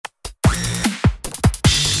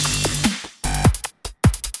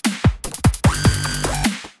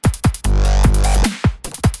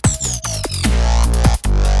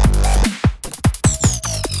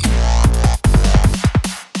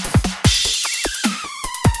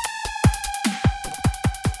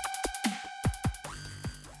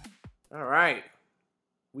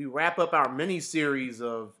we wrap up our mini-series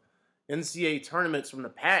of NCAA tournaments from the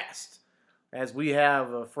past. As we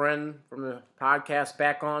have a friend from the podcast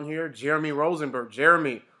back on here, Jeremy Rosenberg.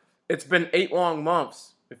 Jeremy, it's been 8 long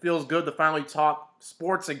months. It feels good to finally talk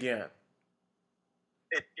sports again.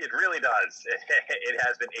 It really does. It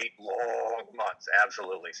has been 8 long months,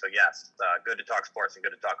 absolutely. So yes, good to talk sports and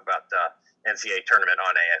good to talk about NCAA tournament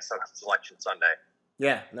on a Selection Sunday.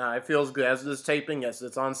 Yeah, no, it feels good. As this taping, yes,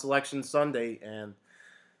 it's on Selection Sunday, and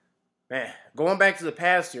man, going back to the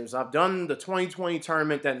past years, I've done the 2020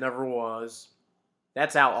 tournament that never was.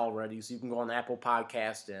 That's out already, so you can go on the Apple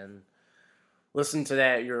Podcast and listen to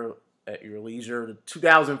that at your leisure. The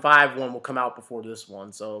 2005 one will come out before this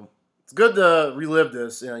one, so it's good to relive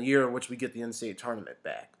this in a year in which we get the NCAA tournament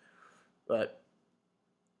back. But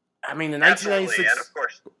I mean, in 1996, and of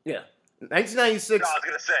course, 1996. No, I was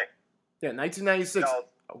gonna say. Yeah, 1996. No,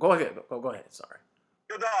 go ahead. Go ahead. Sorry.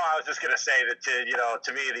 No, I was just gonna say that to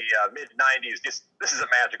me the mid '90s. This is a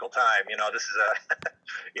magical time. This is a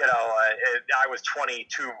I was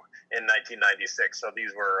 22 in 1996, so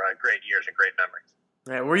these were great years and great memories.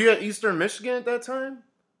 Yeah, were you at Eastern Michigan at that time?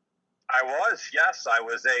 I was, yes. I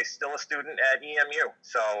was still a student at EMU,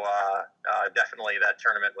 so definitely that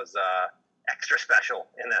tournament was extra special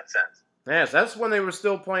in that sense. Yes, that's when they were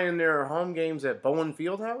still playing their home games at Bowen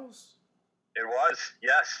Fieldhouse? It was,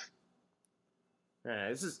 yes.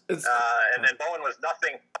 Yeah, and then Bowen was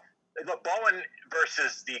nothing. Look, Bowen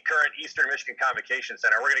versus the current Eastern Michigan Convocation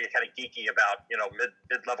Center, we're going to get kind of geeky about,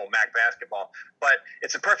 mid-level MAC basketball, but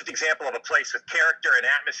it's a perfect example of a place with character and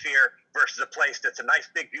atmosphere versus a place that's a nice,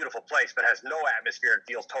 big, beautiful place but has no atmosphere and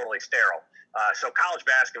feels totally sterile. So college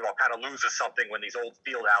basketball kind of loses something when these old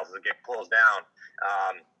field houses get closed down.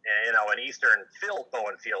 An Eastern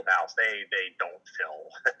Bowen Fieldhouse, they don't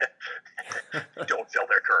fill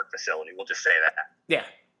their current facility. We'll just say that. Yeah,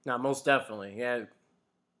 no, most definitely. Yeah.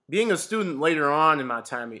 Being a student later on in my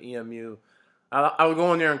time at EMU, I would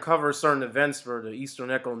go in there and cover certain events for the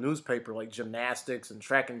Eastern Echo newspaper, like gymnastics and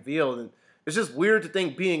track and field. And it's just weird to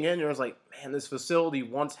think being in there, I was like, man, this facility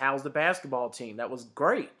once housed a basketball team. That was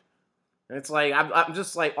great. And it's like, I'm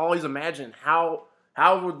just like always imagine how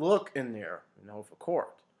it would look in there, for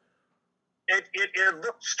court. It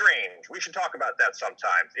looked strange. We should talk about that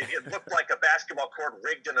sometimes. It looked like a basketball court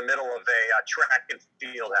rigged in the middle of a track and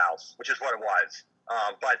field house, which is what it was.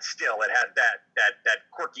 But still, it had that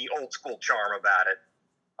quirky old school charm about it.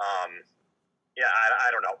 I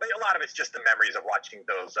don't know. But a lot of it's just the memories of watching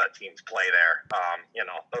those teams play there.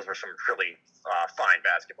 Those were some really fine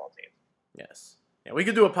basketball teams. Yes. Yeah, we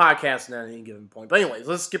could do a podcast on any given point. But anyways,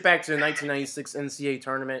 let's get back to the 1996 NCAA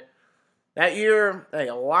tournament. That year,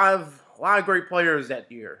 a lot of great players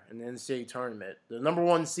that year in the NCAA tournament. The number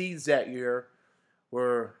 1 seeds that year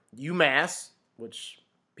were UMass, which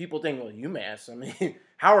people think, well, UMass, I mean,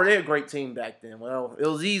 how are they a great team back then? Well, it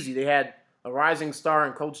was easy. They had a rising star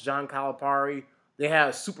in Coach John Calipari. They had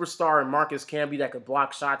a superstar in Marcus Camby that could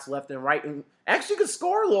block shots left and right and actually could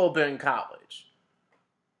score a little bit in college.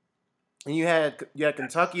 And you had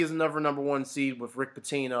Kentucky as another number 1 seed with Rick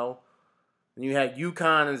Pitino. And you had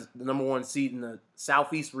UConn as the number 1 seed in the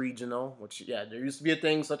Southeast Regional, which, there used to be a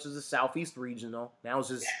thing such as the Southeast Regional. Now it's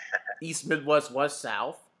just East, Midwest, West,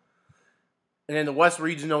 South. And then the West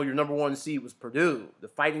Regional, your number 1 seed was Purdue, the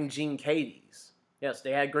Fighting Gene Cadies. Yes,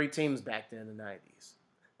 they had great teams back then in the 90s.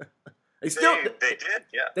 They did,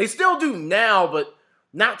 yeah. They still do now, but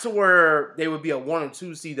not to where they would be a 1 or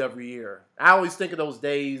 2 seed every year. I always think of those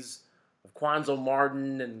days of Quanzo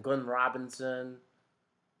Martin and Glenn Robinson.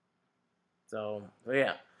 So they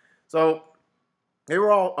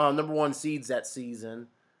were all number 1 seeds that season.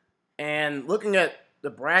 And looking at the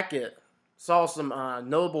bracket, saw some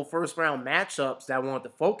notable first-round matchups that I wanted to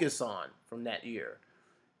focus on from that year.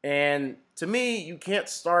 And to me, you can't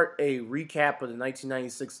start a recap of the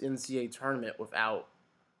 1996 NCAA tournament without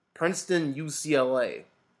Princeton UCLA.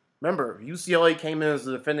 Remember, UCLA came in as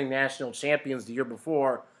the defending national champions the year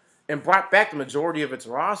before and brought back the majority of its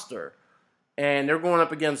roster. And they're going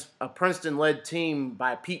up against a Princeton-led team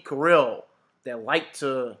by Pete Carrill that liked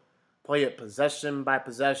to play it possession by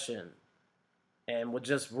possession and would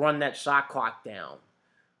just run that shot clock down.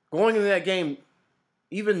 Going into that game,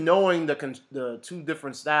 even knowing the 2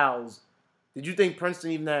 different styles, did you think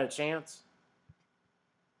Princeton even had a chance?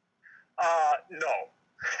 No.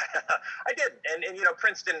 I did. And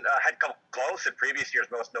Princeton had come close in previous years,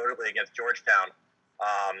 most notably against Georgetown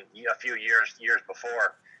a few years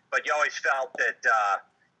before. But you always felt that,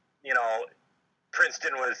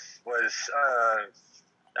 Princeton was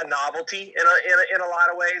a novelty in a lot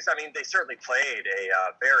of ways. I mean, they certainly played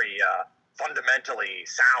a very fundamentally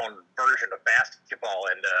sound version of basketball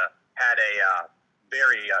and had a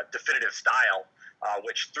very definitive style,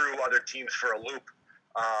 which threw other teams for a loop.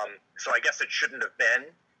 So I guess it shouldn't have been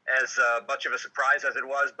as much of a surprise as it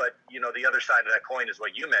was. But, the other side of that coin is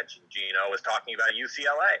what you mentioned, Geno, was talking about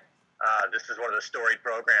UCLA. This is one of the storied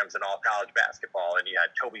programs in all college basketball. And you had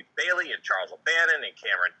Toby Bailey and Charles O'Bannon and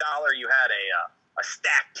Cameron Dollar. You had a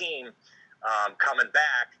stacked team coming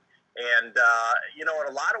back. And, in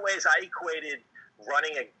a lot of ways, I equated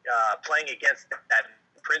playing against that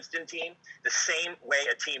Princeton team the same way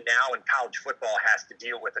a team now in college football has to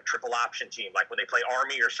deal with a triple option team, like when they play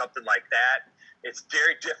Army or something like that. It's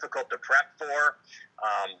very difficult to prep for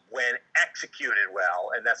when executed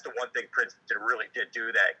well, and that's the one thing Princeton really did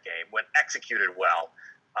do that game. When executed well,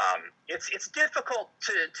 it's difficult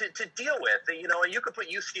to deal with. You could put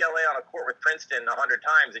UCLA on a court with Princeton 100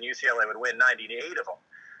 times, and UCLA would win 98 of them.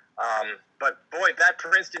 But boy, that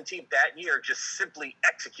Princeton team that year just simply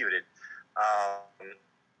executed.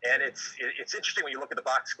 And it's interesting when you look at the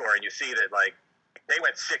box score and you see that, like, they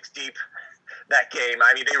went 6 deep that game.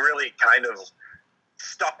 I mean, they really kind of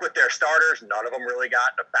stuck with their starters. None of them really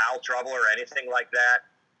got into foul trouble or anything like that.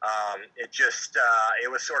 It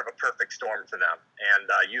was sort of a perfect storm for them. And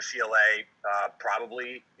UCLA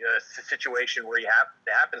probably a situation where it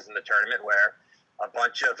happens in the tournament where a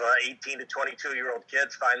bunch of 18 to 22-year-old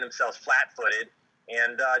kids find themselves flat-footed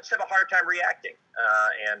and just have a hard time reacting.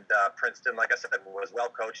 And Princeton, like I said, was well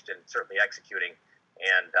coached and certainly executing.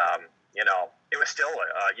 And it was still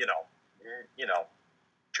a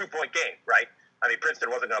 2-point game, right? I mean, Princeton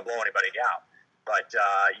wasn't going to blow anybody out, but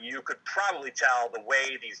you could probably tell the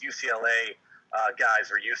way these UCLA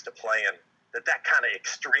guys are used to playing that kind of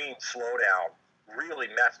extreme slowdown really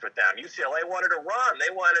messed with them. UCLA wanted to run. They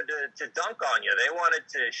wanted to dunk on you. They wanted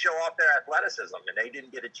to show off their athleticism, and they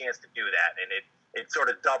didn't get a chance to do that. And it sort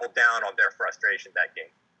of doubled down on their frustration that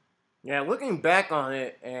game. Yeah, looking back on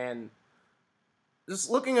it and just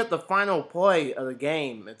looking at the final play of the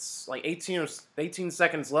game, it's like 18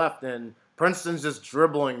 seconds left, and Princeton's just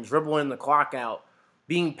dribbling the clock out,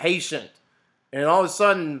 being patient. And all of a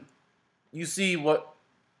sudden, you see what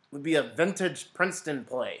would be a vintage Princeton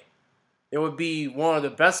play. It would be one of the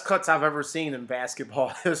best cuts I've ever seen in basketball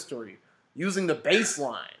history, using the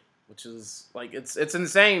baseline, which is like it's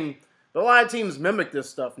insane. But a lot of teams mimic this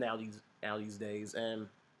stuff now these days, and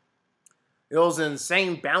it was an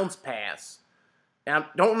insane bounce pass. And I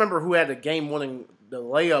don't remember who had the game-winning the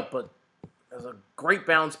layup, but it was a great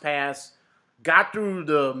bounce pass. Got through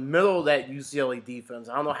the middle of that UCLA defense.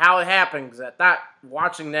 I don't know how it happened, because I thought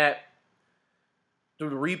watching that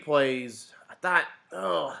through the replays, I thought,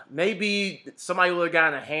 maybe somebody would have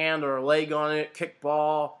gotten a hand or a leg on it, kick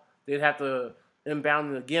ball. They'd have to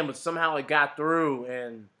inbound it again, but somehow it got through,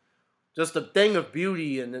 and just a thing of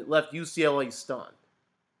beauty, and it left UCLA stunned.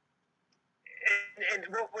 And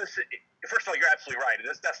what was it? First of all, you're absolutely right.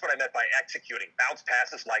 That's what I meant by executing. Bounce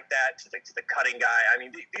passes like that to the cutting guy. I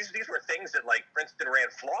mean, these were things that, like, Princeton ran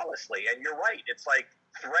flawlessly. And you're right. It's like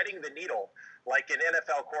threading the needle like an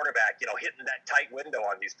NFL quarterback, hitting that tight window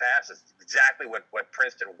on these passes. It's exactly what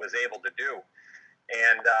Princeton was able to do.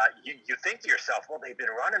 And you think to yourself, well, they've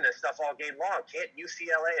been running this stuff all game long. Can't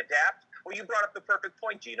UCLA adapt? Well, you brought up the perfect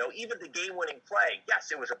point, Geno. Even the game-winning play,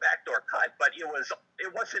 yes, it was a backdoor cut, but it was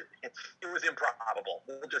improbable.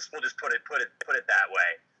 We'll just put it that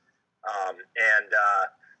way.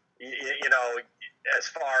 As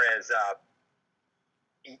far as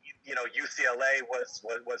UCLA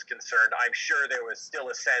was concerned, I'm sure there was still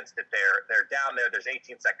a sense that they're down there. There's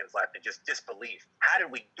 18 seconds left, and just disbelief. How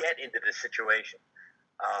did we get into this situation?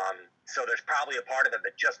 So there's probably a part of them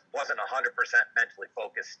that just wasn't 100% mentally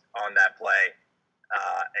focused on that play.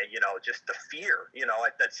 Just the fear,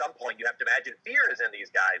 at some point you have to imagine fear is in these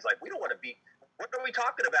guys. Like, we don't want to be, what are we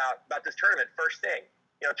talking about this tournament first thing?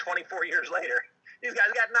 24 years later, these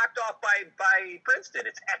guys got knocked off by Princeton.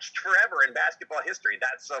 It's etched forever in basketball history.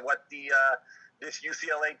 That's what this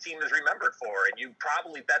UCLA team is remembered for. And you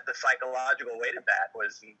probably bet the psychological weight of that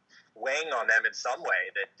was weighing on them in some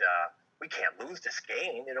way that, we can't lose this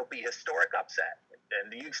game. It'll be a historic upset.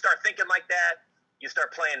 And you start thinking like that, you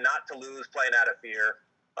start playing not to lose, playing out of fear.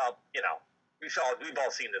 We've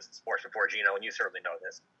all seen this in sports before, Geno, and you certainly know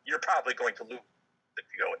this. You're probably going to lose if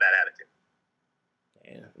you go with that attitude.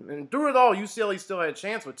 Yeah. And through it all, UCLA still had a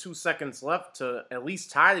chance with 2 seconds left to at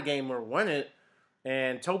least tie the game or win it.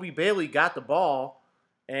 And Toby Bailey got the ball,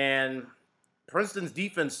 and Princeton's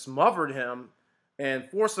defense smothered him and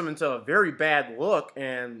forced him into a very bad look,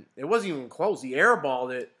 and it wasn't even close. He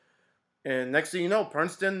airballed it, and next thing you know,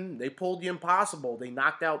 Princeton, they pulled the impossible. They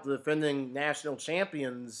knocked out the defending national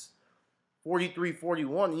champions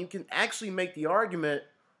 43-41, and you can actually make the argument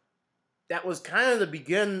that was kind of the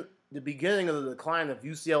beginning the beginning of the decline of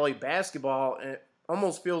UCLA basketball, and it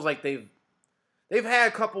almost feels like they've had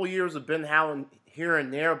a couple of years of Ben Howland here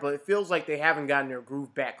and there, but it feels like they haven't gotten their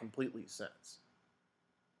groove back completely since.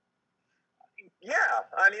 Yeah,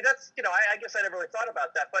 I mean that's I guess I never really thought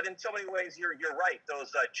about that, but in so many ways you're right. Those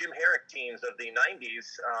Jim Herrick teams of the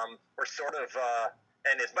 '90s were sort of,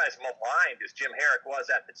 and as maligned as Jim Herrick was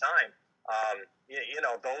at the time,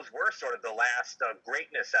 those were sort of the last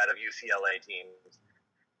greatness out of UCLA teams.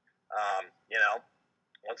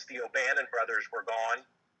 Once the O'Bannon brothers were gone,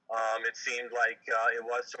 it seemed like it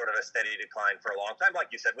was sort of a steady decline for a long time, like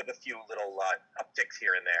you said, with a few little upticks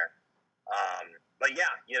here and there. But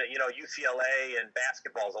yeah, UCLA and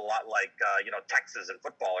basketball is a lot like Texas and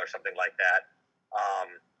football or something like that,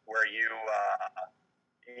 where okay,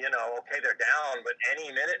 they're down, but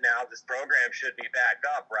any minute now this program should be back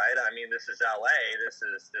up, right? I mean, this is LA. This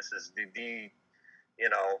is the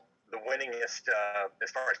winningest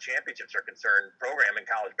as far as championships are concerned program in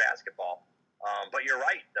college basketball. But you're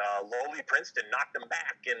right, lowly Princeton knocked them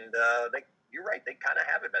back, and you're right, they kind of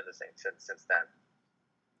haven't been the same since then.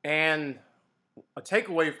 And a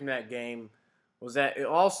takeaway from that game was that it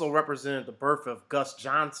also represented the birth of Gus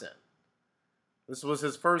Johnson. This was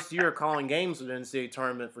his first year calling games for the NCAA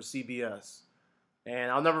tournament for CBS. And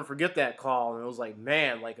I'll never forget that call. And it was like,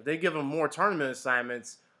 man, like if they give him more tournament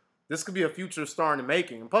assignments, this could be a future star in the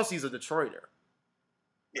making. And plus, he's a Detroiter.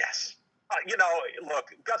 Yes.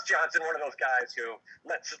 Look, Gus Johnson, one of those guys who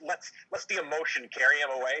lets the emotion carry him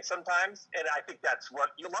away sometimes. And I think that's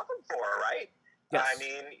what you love him for, right? Yes. I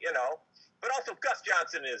mean, but also Gus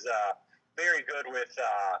Johnson is very good with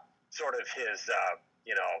sort of his,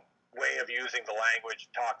 way of using the language,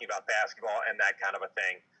 talking about basketball and that kind of a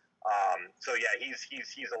thing. So yeah,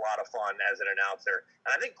 he's a lot of fun as an announcer.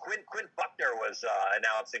 And I think Quinn Buckner was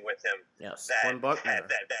announcing with him Quinn Buckner.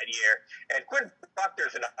 that year. And Quinn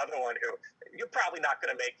Buckner's another one who you're probably not going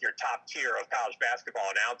to make your top tier of college basketball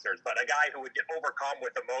announcers, but a guy who would get overcome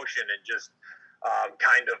with emotion and just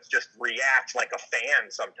kind of just react like a fan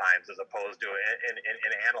sometimes as opposed to an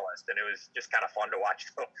analyst. And it was just kind of fun to watch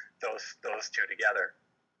those two together.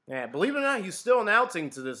 Yeah, believe it or not, he's still announcing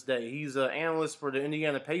to this day. He's an analyst for the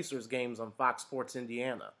Indiana Pacers games on Fox Sports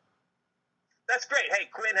Indiana. That's great. Hey,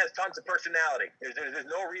 Quinn has tons of personality. There's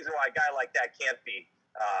no reason why a guy like that can't be,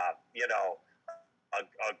 a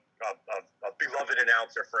beloved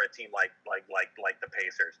announcer for a team like the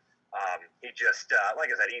Pacers. He just, like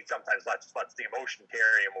I said, he sometimes lets the emotion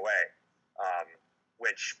carry him away,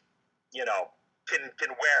 which, can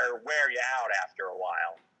wear you out after a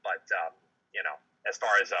while. But, as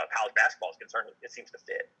far as college basketball is concerned, it seems to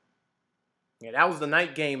fit. Yeah, that was the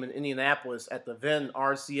night game in Indianapolis at the then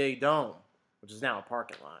RCA Dome, which is now a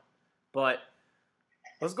parking lot. But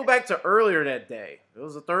let's go back to earlier that day. It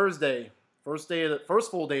was a Thursday, first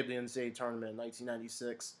full day of the NCAA tournament in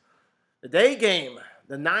 1996. The day game,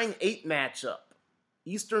 the 9-8 matchup,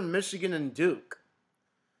 Eastern Michigan and Duke.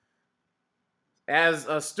 As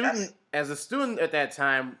a student at that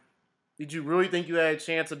time, did you really think you had a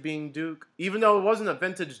chance of being Duke? Even though it wasn't a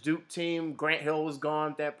vintage Duke team, Grant Hill was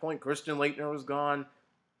gone at that point, Christian Laettner was gone,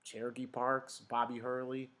 Cherokee Parks, Bobby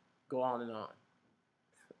Hurley, go on and on.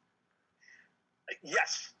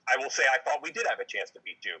 Yes, I will say I thought we did have a chance to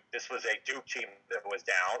beat Duke. This was a Duke team that was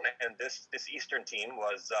down, and this Eastern team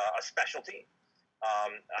was a special team.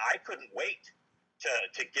 I couldn't wait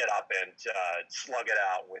to get up and slug it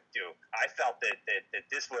out with Duke. I felt that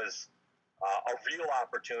this was a real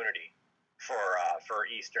opportunity for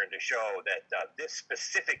Eastern to show that this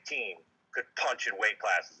specific team could punch in weight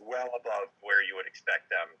classes well above where you would expect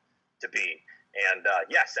them to be. And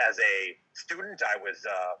yes, as a student, I was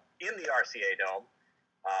in the RCA Dome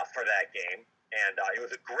for that game, and it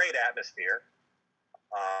was a great atmosphere.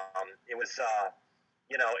 It was,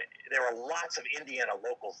 there were lots of Indiana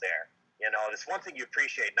locals there. It's one thing you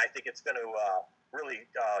appreciate, and I think it's going to really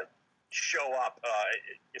show up,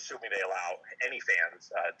 assuming they allow any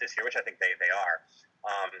fans this year, which I think they are.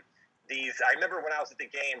 I remember when I was at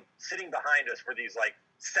the game, sitting behind us were these like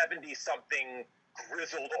 70-something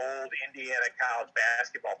grizzled old Indiana college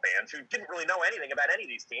basketball fans who didn't really know anything about any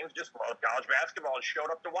of these teams, just loved college basketball and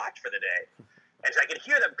showed up to watch for the day. And so I could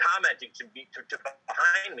hear them commenting to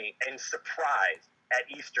behind me in surprise at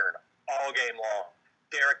Eastern all game long.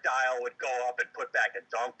 Derrick Dial would go up and put back a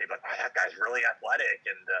dunk. They'd be like, "Oh, that guy's really athletic."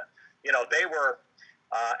 And, they were,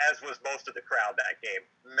 as was most of the crowd that game,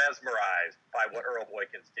 mesmerized by what Earl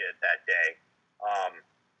Boykins did that day.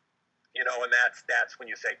 And that's when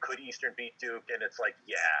you say, could Eastern beat Duke? And it's like,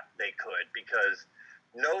 yeah, they could, because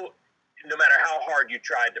no matter how hard you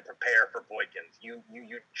tried to prepare for Boykins, you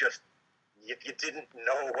just you didn't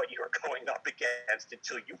know what you were going up against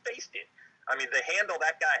until you faced it. I mean, the handle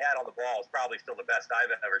that guy had on the ball is probably still the best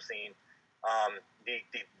I've ever seen.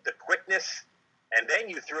 The quickness, and then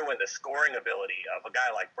you threw in the scoring ability of a guy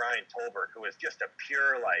like Brian Tolbert, who is just a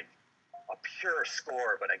pure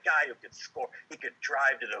scorer, but a guy who could score. He could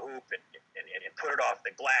drive to the hoop and put it off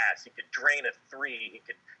the glass. He could drain a three. He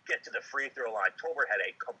could get to the free throw line. Tolbert had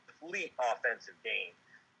a complete offensive game.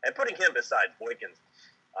 And putting him beside Boykins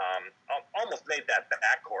almost made that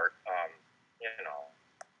backcourt,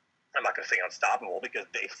 I'm not going to say unstoppable because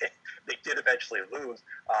they did eventually lose.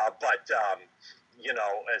 But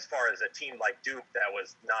as far as a team like Duke that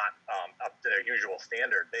was not up to their usual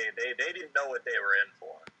standard, they didn't know what they were in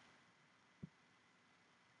for.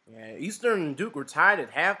 Yeah, Eastern and Duke were tied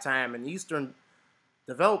at halftime, and Eastern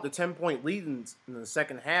developed a 10-point lead in the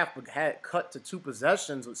second half, but had cut to 2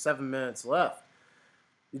 possessions with 7 minutes left.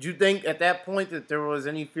 Did you think at that point that there was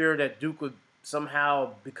any fear that Duke would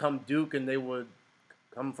somehow become Duke and they would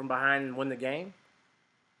come from behind and win the game?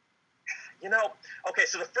 Okay,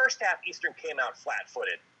 so the first half, Eastern came out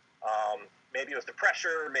flat-footed. Maybe it was the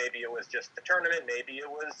pressure, maybe it was just the tournament, maybe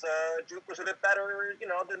it was Duke was a bit better,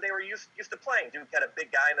 than they were used to playing. Duke had a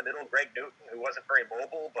big guy in the middle, Greg Newton, who wasn't very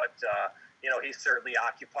mobile, but he certainly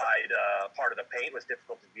occupied part of the paint. Was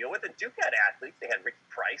difficult to deal with. And Duke had athletes. They had Ricky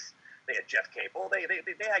Price, they had Jeff Capel. They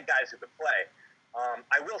had guys who could play.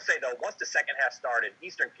 I will say though, once the second half started,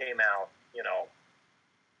 Eastern came out,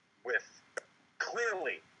 with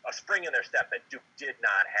clearly a spring in their step that Duke did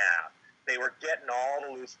not have. They were getting all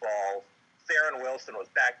the loose balls. Theron Wilson was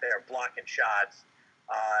back there blocking shots.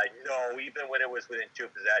 Even when it was within 2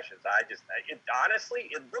 possessions, honestly,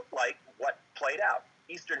 it looked like what played out.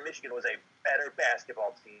 Eastern Michigan was a better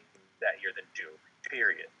basketball team that year than Duke,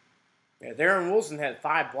 period. Yeah, Theron Wilson had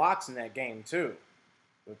 5 blocks in that game too,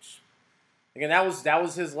 which, again, that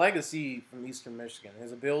was his legacy from Eastern Michigan,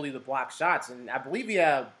 his ability to block shots. And I believe he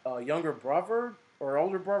had a younger brother or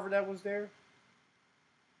older brother that was there.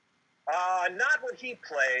 Not when he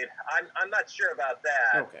played. I'm not sure about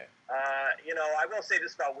that. Okay. I will say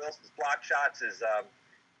this about Wilson's block shots is,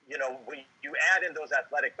 when you add in those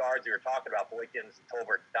athletic guards you were talking about, Boykins and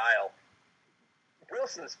Tolbert and Dial,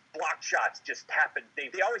 Wilson's block shots just happened. They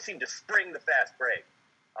always seem to spring the fast break.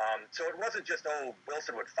 So it wasn't just,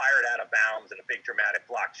 Wilson would fire it out of bounds in a big dramatic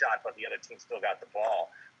block shot, but the other team still got the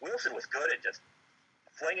ball. Wilson was good at just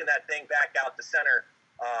flinging that thing back out the center,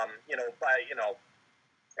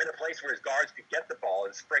 in a place where his guards could get the ball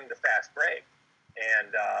and spring the fast break.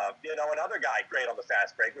 And, another guy great on the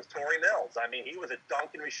fast break was Torrey Mills. I mean, he was a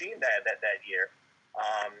dunking machine that year.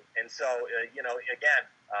 And so, again,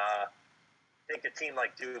 I think a team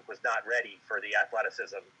like Duke was not ready for the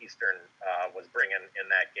athleticism Eastern was bringing in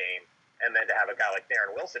that game. And then to have a guy like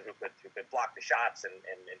Theron Wilson who could block the shots and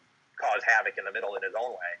cause havoc in the middle in his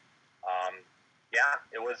own way.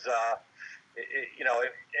 It was...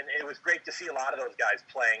 it was great to see a lot of those guys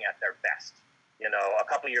playing at their best. A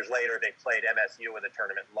couple years later, they played MSU in the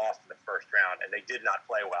tournament and lost in the first round, and they did not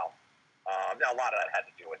play well. Now, a lot of that had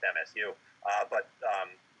to do with MSU, but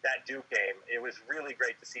that Duke game, it was really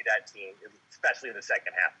great to see that team, especially in the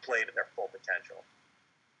second half, play to their full potential.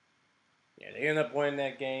 Yeah, they ended up winning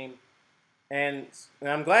that game. And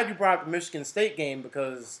I'm glad you brought up the Michigan State game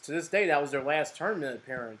because to this day, that was their last tournament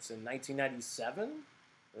appearance in 1997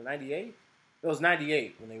 or 98. It was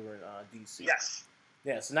 98 when they were in D.C. Yes.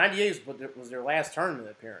 Yeah, so 98 was their last tournament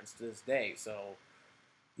appearance to this day. So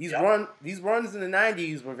these runs in the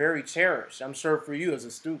 90s were very cherished, I'm sure, for you as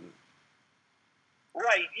a student.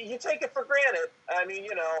 Right. You take it for granted. I mean,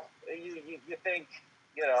 you think,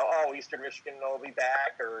 Eastern Michigan will be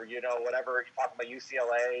back or, whatever. You talk about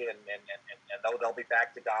UCLA and they'll be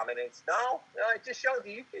back to dominance. No, it just shows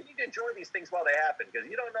you need to enjoy these things while they happen because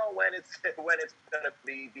you don't know when it's going to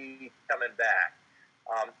be coming back.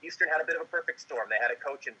 Eastern had a bit of a perfect storm. They had a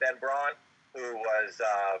coach in Ben Braun who was,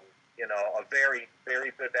 a very,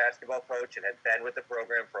 very good basketball coach and had been with the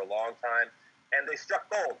program for a long time. And they struck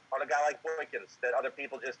gold on a guy like Boykins that other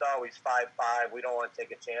people just, he's 5'5". We don't want to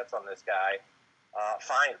take a chance on this guy.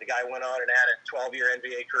 Fine. The guy went on and had a 12-year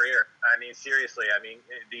NBA career. I mean, seriously. I mean,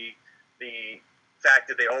 the fact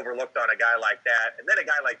that they overlooked on a guy like that, and then a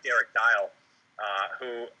guy like Derrick Dial,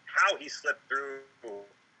 how he slipped through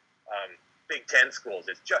Big Ten schools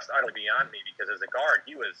is just utterly beyond me because as a guard,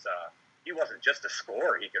 he wasn't just a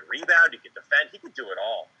scorer. He could rebound, he could defend, he could do it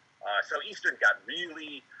all. So Eastern got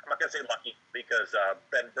really, I'm not going to say lucky because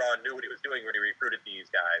Ben Braun knew what he was doing when he recruited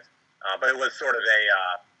these guys. But it was sort of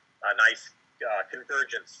a nice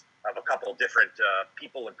convergence of a couple different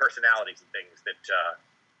people and personalities and things that,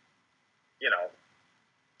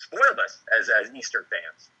 spoiled us as Eastern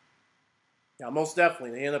fans. Yeah, most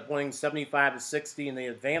definitely. They ended up winning 75-60, and they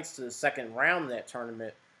advanced to the second round of that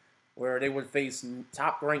tournament, where they would face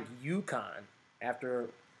top-ranked UConn after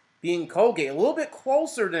being Colgate. A little bit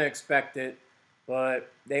closer than expected,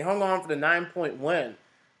 but they hung on for the 9-point win.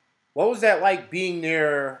 What was that like being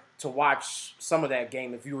there to watch some of that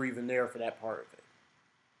game, if you were even there for that part of it?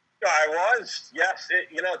 I was, yes.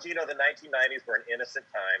 Geno, the 1990s were an innocent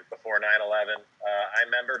time before 9/11. I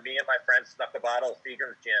remember me and my friends snuck a bottle of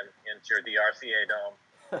Seagram's gin into the RCA Dome.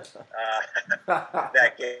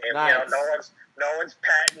 That game, Nice. no one's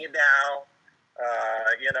patting you down.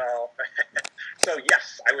 So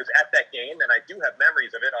yes, I was at that game, and I do have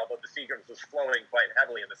memories of it. Although the Seagrams was flowing quite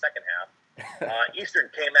heavily in the second half,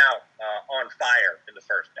 Eastern came out on fire in the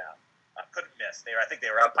first half. Couldn't miss. I think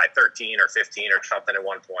they were up by 13 or 15 or something at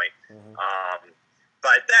one point. Mm-hmm.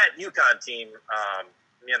 But that UConn team,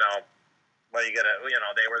 they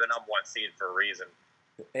were the number one seed for a reason.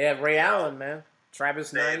 They had Ray Allen, man.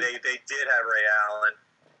 Travis Knight. They did have Ray Allen,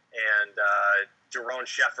 and Jerome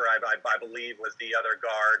Sheffer, I believe, was the other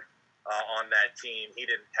guard on that team. He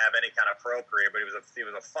didn't have any kind of pro career, but he was a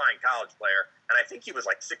fine college player, and I think he was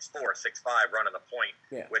like 6'4", 6'5", running the point,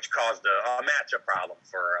 which caused a matchup problem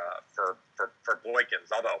for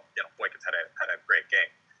Boykins. Although Boykins had a great game,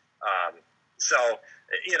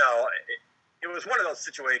 it was one of those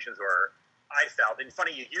situations where I felt, and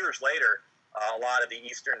funny, years later, a lot of the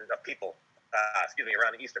Eastern people,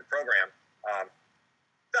 around the Eastern program,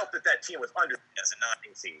 felt that team was under as a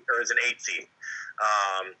 9 seed or as an 8 seed.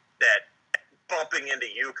 That bumping into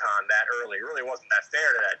UConn that early really wasn't that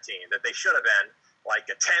fair to that team. That they should have been like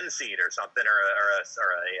a 10 seed or something, or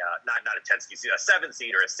not a 10 seed, a 7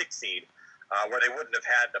 seed or a 6 seed, where they wouldn't have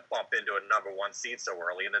had to bump into a number 1 seed so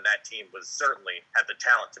early. And then that team was certainly had the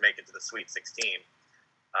talent to make it to the Sweet 16,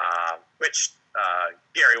 which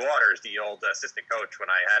Gary Waters, the old assistant coach,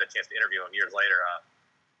 when I had a chance to interview him years later,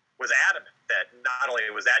 was adamant that not only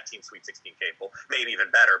was that team Sweet 16 capable, maybe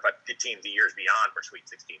even better, but the teams the years beyond were Sweet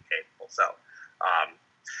 16 capable. So,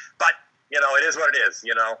 but it is what it is.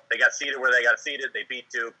 They got seeded where they got seeded. They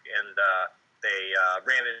beat Duke, and they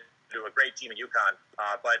ran into a great team in UConn.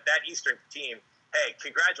 But that Eastern team, hey,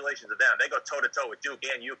 congratulations to them. They go toe to toe with Duke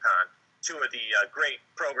and UConn, two of the great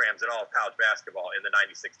programs in all of college basketball in the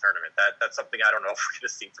 '96 tournament. That's something I don't know if we're going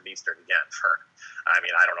to see from Eastern again. I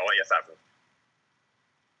don't know if ever.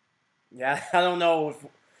 Yeah, I don't know if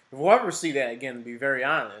we'll ever see that again, to be very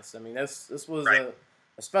honest. I mean, this was right.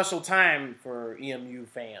 a special time for EMU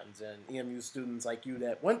fans and EMU students like you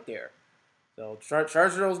that went there. So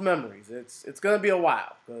treasure those memories. It's going to be a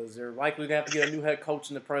while because they're likely going to have to get a new head coach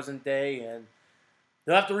in the present day, and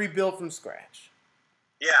they'll have to rebuild from scratch.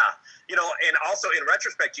 Yeah, and also in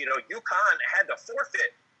retrospect, UConn had to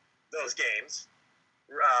forfeit those games.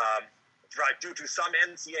 Right, due to some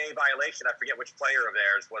NCAA violation. I forget which player of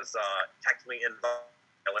theirs was technically in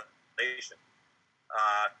violation.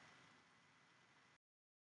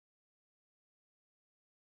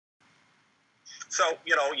 So,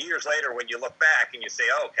 years later, when you look back and you say,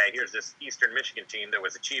 oh, okay, here's this Eastern Michigan team that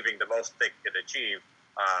was achieving the most they could achieve,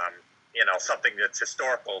 something that's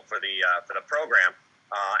historical for the program.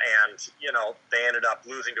 They ended up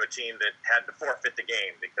losing to a team that had to forfeit the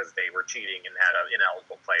game because they were cheating and had an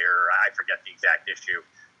ineligible player. I forget the exact issue.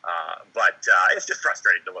 But it's just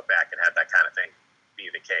frustrating to look back and have that kind of thing be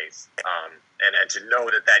the case. And to know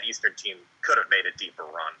that Eastern team could have made a deeper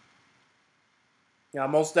run. Yeah,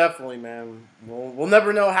 most definitely, man. We'll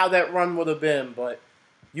never know how that run would have been, but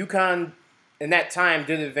UConn in that time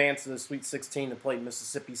did advance to the Sweet 16 to play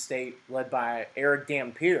Mississippi State, led by Eric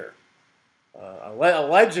Dampier. A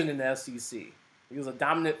legend in the SEC. He was a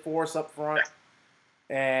dominant force up front,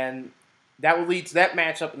 and that will lead to that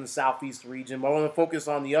matchup in the Southeast region. But I want to focus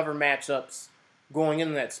on the other matchups going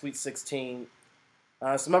into that Sweet 16.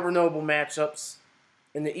 Some other notable matchups.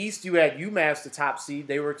 In the East, you had UMass, the top seed.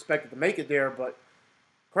 They were expected to make it there, but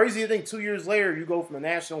crazy to think 2 years later, you go from a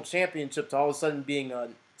national championship to all of a sudden being a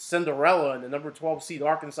Cinderella, and the number 12 seed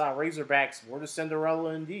Arkansas Razorbacks were the Cinderella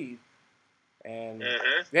indeed. And,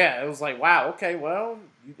 it was like, wow, okay, well,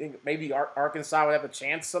 you think maybe Arkansas would have a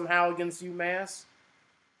chance somehow against UMass?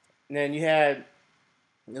 And then you had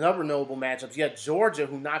another notable matchups. You had Georgia,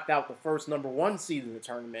 who knocked out the first number 1 seed in the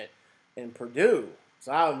tournament, and Purdue.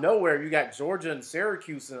 So out of nowhere, you got Georgia and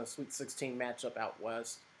Syracuse in a Sweet 16 matchup out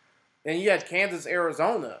west. Then you had Kansas,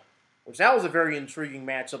 Arizona, which that was a very intriguing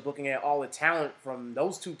matchup, looking at all the talent from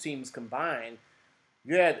those two teams combined.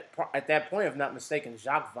 You had, at that point, if not mistaken,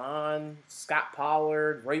 Jacques Vaughn, Scott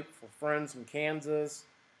Pollard, great friends from Kansas.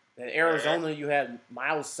 At Arizona, you had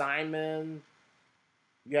Miles Simon.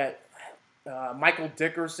 You had Michael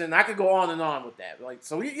Dickerson. I could go on and on with that. Like,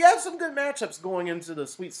 so you had some good matchups going into the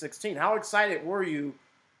Sweet 16. How excited were you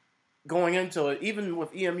going into it, even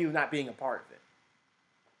with EMU not being a part of it?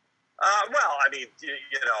 Well, I mean,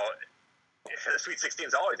 you know, the Sweet 16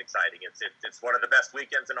 is always exciting. It's one of the best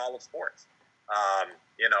weekends in all of sports.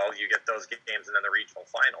 You know, you get those games and then the regional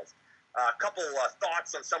finals. A couple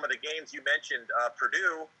thoughts on some of the games you mentioned.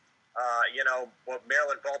 Purdue, you know, well,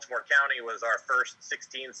 Maryland-Baltimore County was our first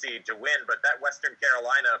 16 seed to win, but that Western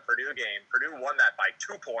Carolina-Purdue game, Purdue won that by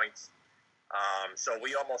 2 points. So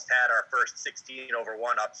we almost had our first 16-1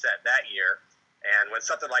 upset that year. And when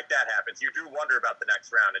something like that happens, you do wonder about the next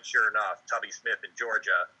round. And sure enough, Tubby Smith in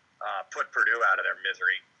Georgia put Purdue out of their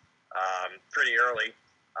misery pretty early.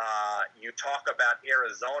 You talk about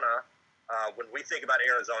Arizona. When we think about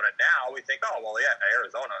Arizona now, we think, oh, well, yeah,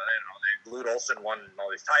 Arizona. You know, Lute Olson won all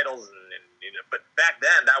these titles, but back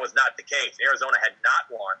then that was not the case. Arizona had not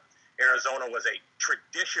won. Arizona was a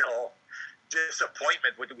traditional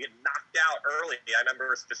disappointment when we get knocked out early. I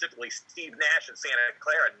remember specifically Steve Nash and Santa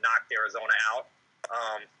Clara knocked Arizona out.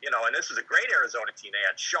 You know, and this was a great Arizona team. They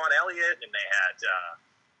had Sean Elliott and they had,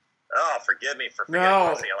 forgive me for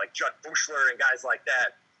forgetting, like Judd Bushler and guys like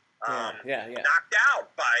that. Knocked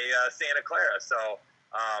out by Santa Clara. So,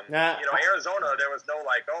 you know, Arizona, there was no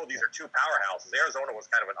like, oh, these are two powerhouses. Arizona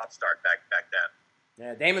was kind of an upstart back then.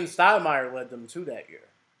 Yeah, Damon Stoudemire led them to that year.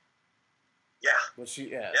 Yeah. Which is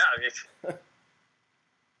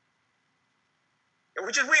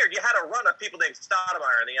weird. You had a run of people named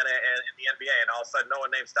Stoudemire in the NBA, and all of a sudden, no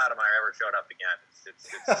one named Stoudemire ever showed up again.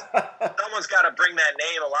 Someone's got to bring that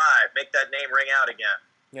name alive, make that name ring out again.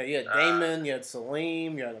 Yeah, you had Damon, you had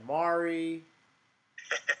Salim, you had Amari.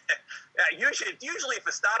 Yeah, usually if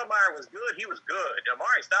a Stoudemire was good, he was good.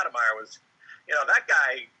 Amari Stoudemire was, you know, that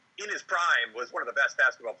guy in his prime was one of the best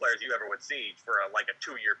basketball players you ever would see for a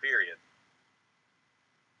 2-year period.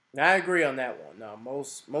 I agree on that one. No,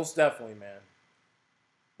 most definitely, man.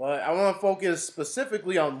 But I want to focus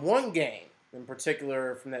specifically on one game in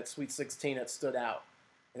particular from that Sweet 16 that stood out.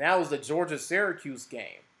 And that was the Georgia-Syracuse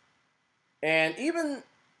game. And even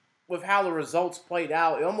with how the results played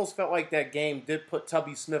out, it almost felt like that game did put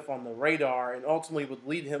Tubby Smith on the radar and ultimately would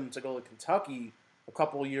lead him to go to Kentucky a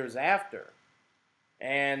couple of years after.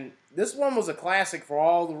 And this one was a classic for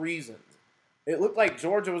all the reasons. It looked like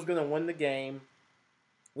Georgia was going to win the game.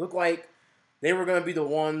 It looked like they were going to be the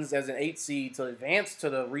ones as an 8 seed to advance to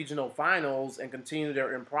the regional finals and continue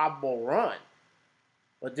their improbable run.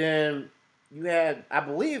 But then you had, I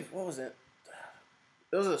believe, what was it?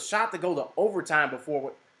 It was a shot to go to overtime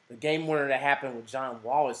before the game winner that happened with John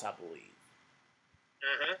Wallace, I believe.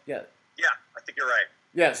 Mm-hmm. Yeah. Yeah, I think you're right.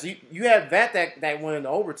 Yeah, so you had that went into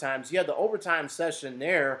overtime. So you had the overtime session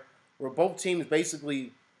there where both teams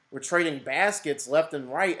basically were trading baskets left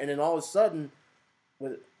and right, and then all of a sudden,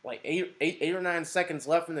 with like eight or 9 seconds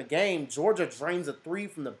left in the game, Georgia drains a 3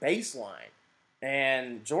 from the baseline.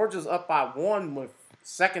 And Georgia's up by 1 with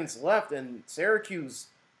seconds left, and Syracuse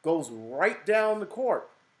goes right down the court.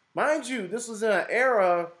 Mind you, this was in an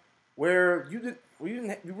era where you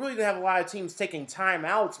really didn't have a lot of teams taking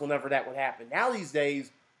timeouts whenever that would happen. Now these days,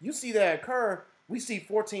 you see that occur, we see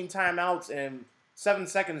 14 timeouts and 7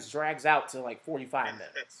 seconds drags out to like 45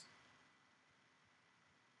 minutes.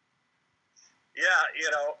 Yeah, you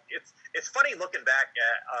know, it's funny looking back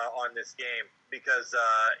on this game because,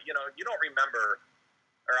 you know, you don't remember,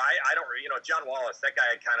 or I don't, you know, John Wallace, that guy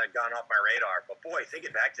had kind of gone off my radar. But boy,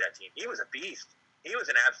 thinking back to that team, he was a beast. He was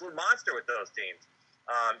an absolute monster with those teams.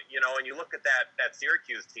 You know, and you look at that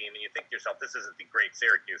Syracuse team and you think to yourself, this isn't the great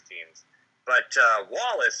Syracuse teams. But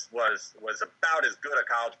Wallace was about as good a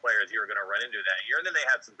college player as you were going to run into that year. And then they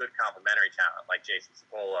had some good complementary talent like Jason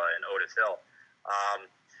Cipolla and Otis Hill.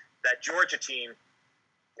 That Georgia team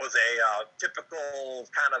was a typical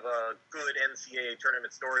kind of a good NCAA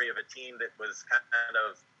tournament story of a team that was kind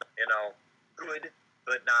of, you know, good,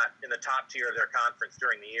 but not in the top tier of their conference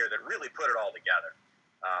during the year that really put it all together.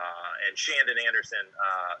 And Shandon Anderson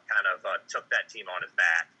kind of took that team on his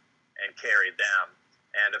back and carried them.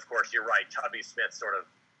 And, of course, you're right, Tubby Smith sort of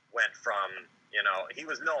went from, you know, he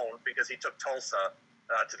was known because he took Tulsa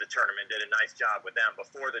to the tournament, did a nice job with them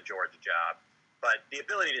before the Georgia job. But the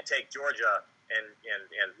ability to take Georgia and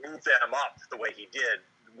move them up the way he did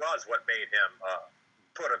was what made him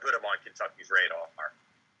put him on Kentucky's radar.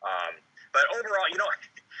 But overall, you know,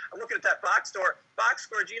 I'm looking at that box score,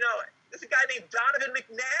 Geno. There's a guy named Donovan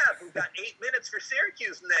McNabb who got 8 minutes for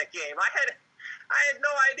Syracuse in that game. I had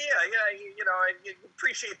no idea. Yeah, you know, I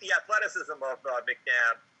appreciate the athleticism of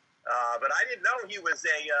McNabb, but I didn't know he was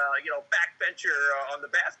a backbencher on the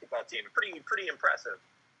basketball team. Pretty impressive.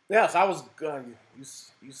 Yes, I was going.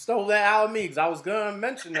 You stole that out of me because I was going to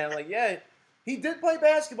mention that. Like, yeah, he did play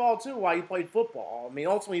basketball too while he played football. I mean,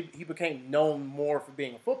 ultimately he became known more for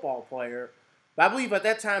being a football player. But I believe at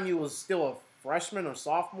that time he was still a freshman or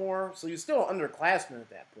sophomore, so he was still an underclassman at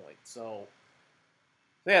that point. So,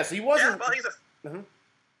 yeah, so he Yeah, wasn't. well, he's a. Mhm.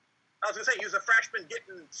 I was going to say he was a freshman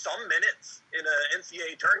getting some minutes in an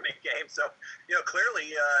NCAA tournament game, so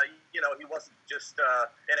clearly, he wasn't just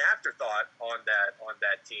an afterthought on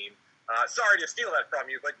that team. Sorry to steal that from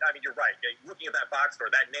you, but I mean you're right. Looking at that box score,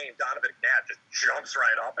 that name Donovan McNabb just jumps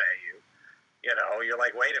right up at you. You're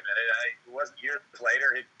like, wait a minute. It wasn't years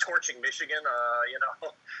later, torching Michigan.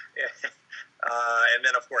 And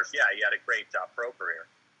then of course, yeah, he had a great pro career.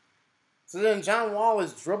 So then John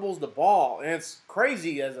Wallace dribbles the ball, and it's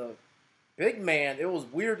crazy as a big man. It was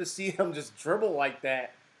weird to see him just dribble like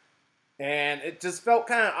that. And it just felt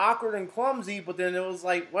kind of awkward and clumsy, but then it was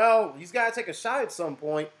like, well, he's got to take a shot at some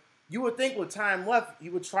point. You would think with time left, he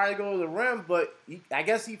would try to go to the rim, but I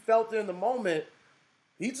guess he felt it in the moment.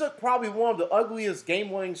 He took probably one of the ugliest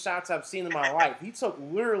game-winning shots I've seen in my life. He took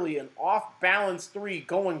literally an off-balance three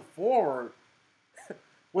going forward.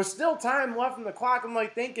 With still time left in the clock, I'm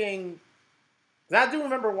like thinking, I do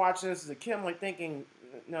remember watching this as a kid, I'm like thinking,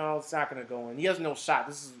 no, it's not going to go in. He has no shot.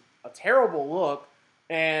 This is a terrible look.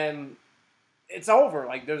 And it's over.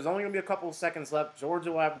 Like, there's only going to be a couple of seconds left.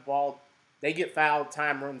 Georgia will have the ball. They get fouled.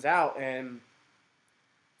 Time runs out. And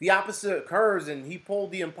the opposite occurs, and he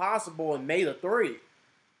pulled the impossible and made a three.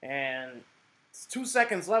 And it's 2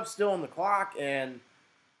 seconds left still on the clock. And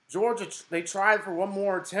Georgia, they tried for one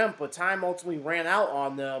more attempt, but time ultimately ran out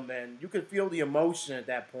on them. And you could feel the emotion at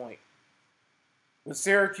that point. With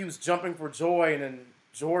Syracuse jumping for joy, and then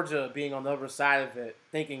Georgia being on the other side of it,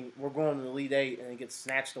 thinking we're going to the Elite Eight, and it gets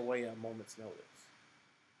snatched away at a moment's notice.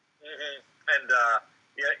 Mm-hmm. And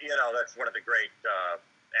that's one of the great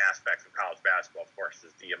aspects of college basketball. Of course,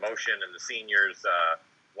 is the emotion and the seniors.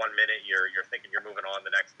 1 minute you're thinking you're moving on,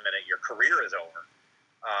 the next minute your career is over.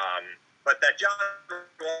 But that John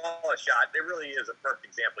Wallace shot, it really is a perfect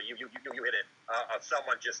example. You hit it of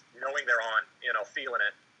someone just knowing they're on, feeling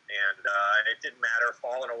it. And it didn't matter,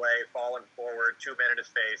 falling away, falling forward, 2 men in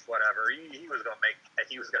his face, whatever. He was going to make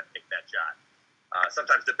that shot.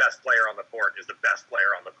 Sometimes the best player on the court is the best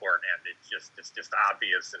player on the court, and it's just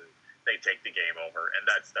obvious, and they take the game over, and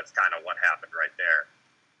that's kind of what happened right there.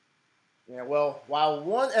 Yeah, well, while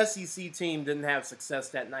one SEC team didn't have success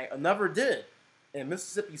that night, another did, and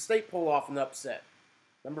Mississippi State pulled off an upset.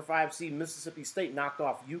 Number 5 seed Mississippi State knocked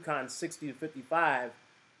off UConn 60-55.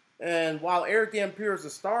 And while Eric Dampier was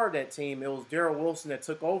the star of that team, it was Darrell Wilson that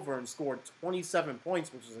took over and scored 27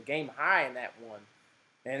 points, which was a game high in that one.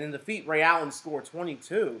 And in defeat, Ray Allen scored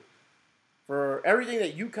 22. For everything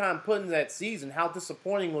that UConn put into that season, how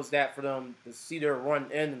disappointing was that for them to see their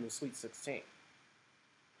run end in the Sweet 16?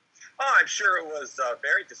 Oh, I'm sure it was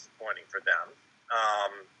very disappointing for them.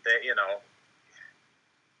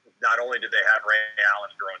 Not only did they have Ray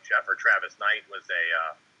Allen, Jerome Sheffer, Travis Knight was a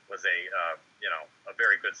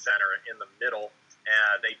very good center in the middle.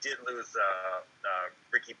 They did lose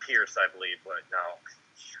Ricky Pierce, I believe, but no,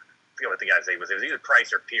 I forget what the guy's name was. It was either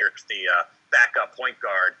Price or Pierce, the backup point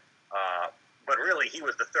guard. But really, he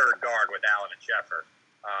was the third guard with Allen and Sheffer.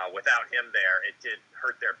 Without him there, it did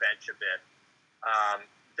hurt their bench a bit.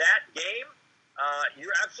 That game,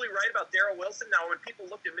 you're absolutely right about Darrell Wilson. Now, when people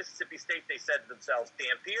looked at Mississippi State, they said to themselves,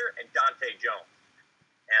 Dampier and Dante Jones.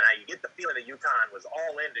 And I get the feeling that UConn was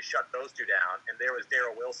all in to shut those two down. And there was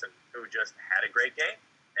Darrell Wilson, who just had a great game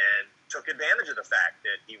and took advantage of the fact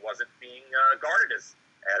that he wasn't being guarded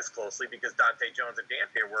as closely because Dante Jones and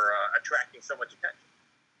Dampier were attracting so much attention.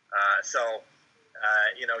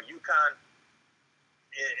 UConn,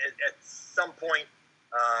 at some point,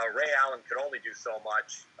 Ray Allen could only do so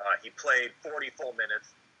much. He played 40 full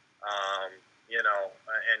minutes,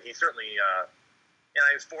 and he certainly,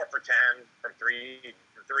 he was 4 for 10 from three.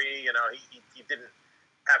 He didn't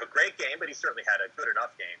have a great game, but he certainly had a good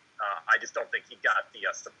enough game. I just don't think he got the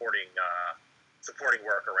supporting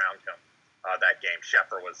work around him that game.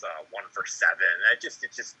 Sheffer was 1 for 7.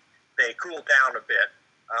 They cooled down a bit.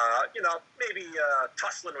 Maybe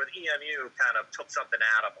tussling with EMU kind of took something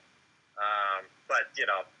out of them. But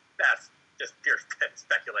that's just pure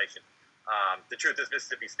speculation. The truth is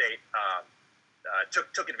Mississippi State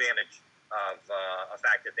took advantage of a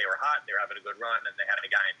fact that they were hot, they were having a good run, and they had a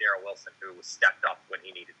guy in Darrell Wilson who stepped up when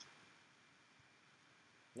he needed to.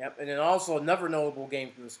 Yep, and then also another notable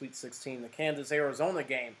game from the Sweet 16, the Kansas-Arizona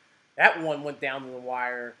game. That one went down to the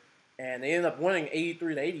wire, and they ended up winning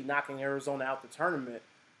 83-80, knocking Arizona out the tournament.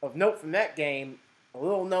 Of note from that game, a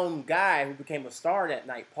little-known guy who became a star that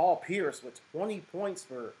night, Paul Pierce, with 20 points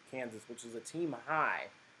for Kansas, which is a team high.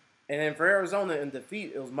 And then for Arizona in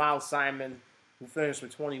defeat, it was Miles Simon who finished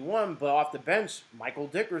with 21, but off the bench, Michael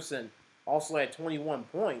Dickerson also had 21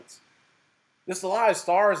 points. Just a lot of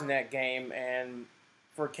stars in that game, and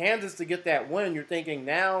for Kansas to get that win, you're thinking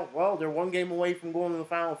now, well, they're one game away from going to the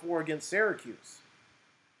Final Four against Syracuse.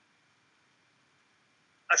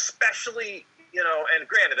 Especially, and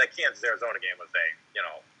granted that Kansas-Arizona game was a,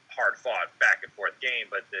 hard-fought back-and-forth game,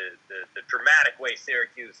 but the dramatic way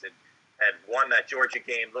Syracuse had won that Georgia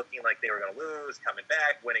game looking like they were going to lose, coming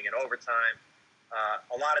back, winning in overtime.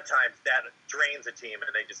 A lot of times that drains a team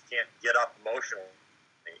and they just can't get up emotionally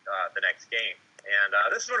the next game. And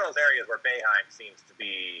this is one of those areas where Boeheim seems to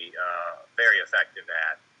be very effective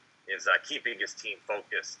at, is keeping his team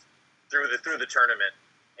focused through the tournament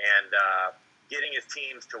and getting his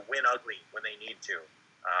teams to win ugly when they need to.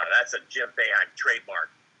 That's a Jim Boeheim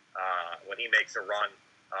trademark. When he makes a run,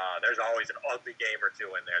 there's always an ugly game or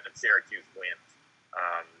two in there that Syracuse wins.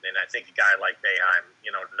 And I think a guy like Boeheim,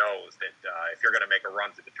 knows that if you're going to make a run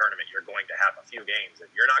through the tournament, you're going to have a few games that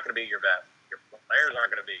you're not going to be your best. Your players aren't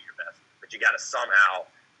going to be your best, but you got to somehow,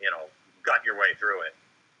 gut your way through it.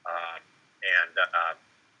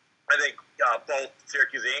 I think both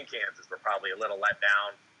Syracuse and Kansas were probably a little let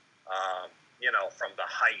down, from the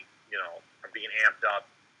height, from being amped up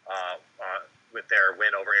with their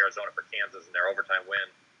win over Arizona for Kansas and their overtime win,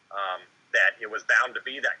 that it was bound to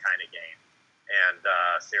be that kind of game. And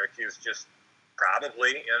Syracuse just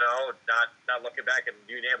probably, not looking back and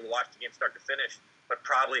being able to watch the game start to finish, but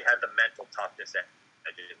probably had the mental toughness edge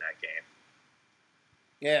in that game.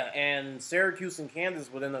 Yeah, and Syracuse and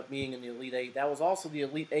Kansas would end up being in the Elite Eight. That was also the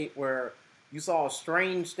Elite Eight where you saw a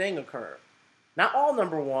strange thing occur. Not all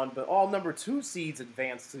number 1, but all number 2 seeds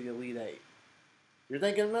advanced to the Elite Eight. You're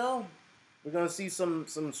thinking, Mel, we're going to see some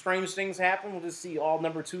strange things happen. We'll just see all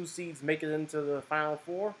number 2 seeds make it into the Final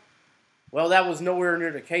Four. Well, that was nowhere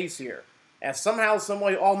near the case here. As somehow,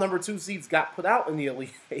 someway, all number 2 seeds got put out in the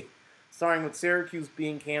Elite Eight, starting with Syracuse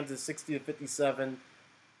beating Kansas 60-57.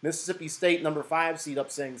 Mississippi State, number 5 seed,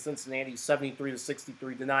 upsetting Cincinnati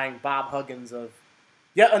 73-63, denying Bob Huggins of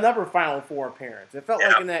yet another Final Four appearance. It felt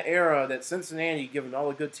like in that era that Cincinnati, given all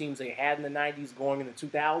the good teams they had in the 90s going into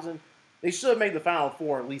 2000, they should have made the Final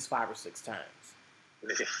Four at least 5 or 6 times.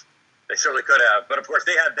 They certainly could have. But, of course,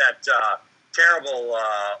 they had that terrible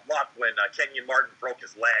luck when Kenyon Martin broke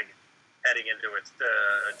his leg heading into its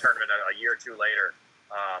tournament a year or two later.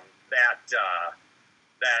 That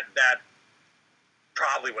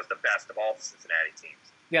probably was the best of all the Cincinnati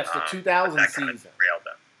teams. Yes, the 2000 season. Kind of derailed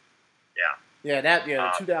them. Yeah.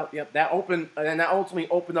 The 2000. Yep, that opened, and that ultimately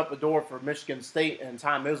opened up the door for Michigan State and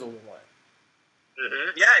Tom Izzo to win.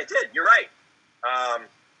 Mm-hmm. Yeah, it did. You're right.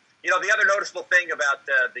 The other noticeable thing about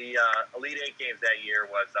the Elite Eight games that year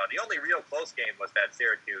was the only real close game was that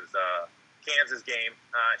Syracuse-Kansas game.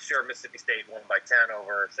 Sure, Mississippi State won by 10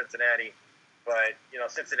 over Cincinnati, but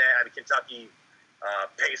Kentucky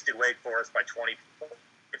pasted Wake Forest by 20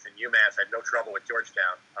 points, and UMass had no trouble with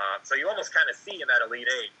Georgetown. So you almost kind of see in that Elite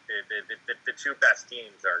Eight the two best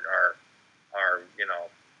teams are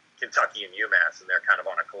Kentucky and UMass, and they're kind of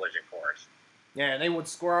on a collision course. Yeah, and they would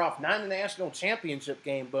square off not in the national championship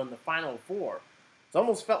game, but in the Final Four. It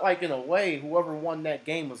almost felt like, in a way, whoever won that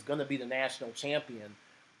game was going to be the national champion,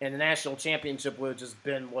 and the national championship would have just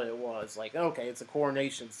been what it was. Like, okay, it's a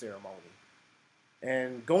coronation ceremony.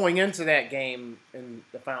 And going into that game in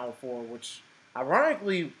the Final Four, which,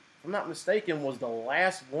 ironically, if I'm not mistaken, was the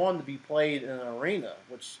last one to be played in an arena,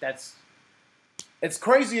 it's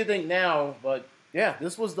crazy to think now, but yeah,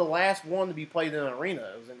 this was the last one to be played in an arena.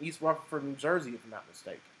 It was in East Rutherford, New Jersey, if I'm not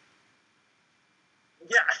mistaken.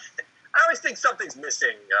 Yeah, I always think something's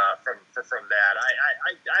missing from that.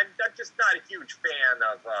 I'm just not a huge fan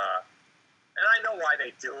of, and I know why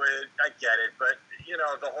they do it. I get it, but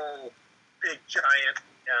the whole big giant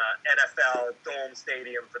NFL dome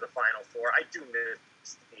stadium for the Final Four. I do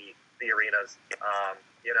miss the arenas.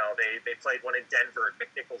 They played one in Denver at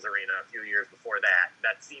McNichols Arena a few years before that.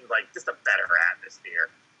 That seemed like just a better atmosphere.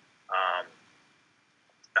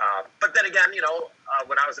 But then again,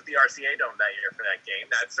 when I was at the RCA Dome that year for that game,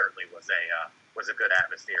 that certainly was a good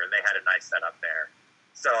atmosphere, and they had a nice setup there.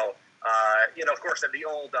 So, of course, in the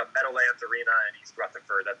old Meadowlands Arena in East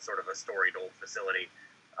Rutherford, that's sort of a storied old facility,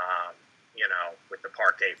 with the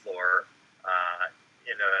parquet floor.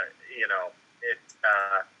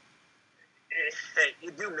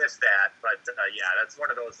 You do miss that, but that's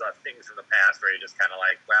one of those things from the past where you're just kind of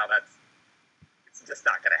like, wow, it's just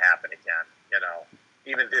not going to happen again.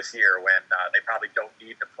 Even this year when they probably don't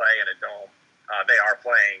need to play in a dome, they are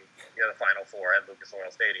playing the Final Four at Lucas Oil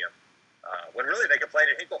Stadium. When really they could play it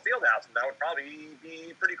at Hinkle Fieldhouse, and that would probably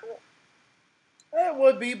be pretty cool. It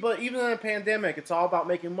would be, but even in a pandemic, it's all about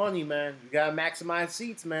making money, man. You gotta maximize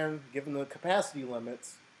seats, man, given the capacity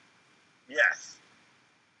limits. Yes,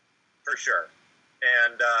 for sure.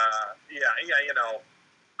 And you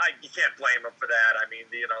can't blame them for that. I mean,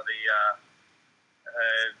 and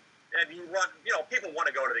people want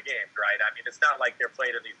to go to the games, right? I mean, it's not like they're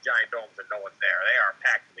played in these giant domes and no one's there. They are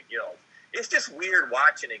packed to the gills. It's just weird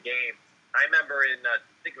watching a game. I remember in, I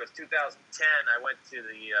think it was 2010, I went to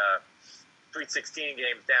the Sweet 16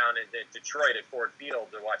 games down in Detroit at Ford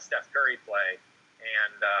Field to watch Steph Curry play,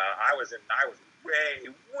 and I was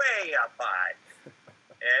way up high.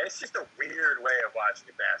 And it's just a weird way of watching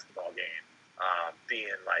a basketball game, being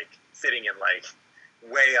sitting in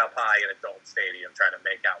way up high in a dome stadium trying to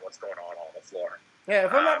make out what's going on the floor. Yeah,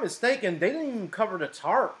 if I'm not mistaken, they didn't even cover the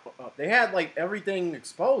tarp up. They had everything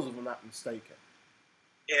exposed, if I'm not mistaken.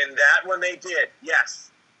 In that one they did,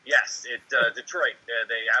 yes. Detroit,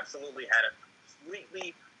 they absolutely had it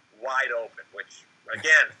completely wide open, which,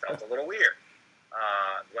 again, felt a little weird.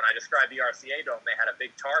 When I described the RCA Dome, they had a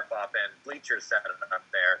big tarp up and bleachers set up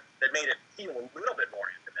there that made it feel a little bit more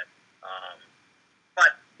intimate.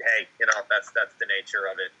 But, hey, that's the nature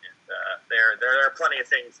of it. And, there are plenty of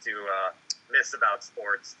things to miss about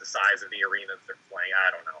sports, the size of the arenas they're playing. I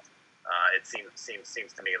don't know. It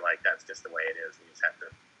seems to me like that's just the way it is. We just have to,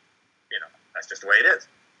 that's just the way it is.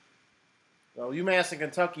 Well, UMass and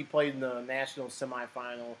Kentucky played in the national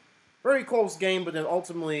semifinal. Very close game, but then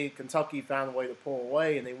ultimately Kentucky found a way to pull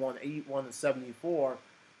away, and they won 81-74.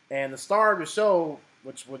 And the star of the show,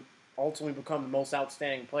 which would ultimately become the most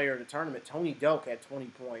outstanding player of the tournament, Tony Delk had 20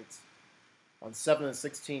 points on 7 of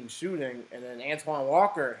 16 shooting, and then Antoine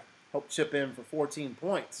Walker helped chip in for 14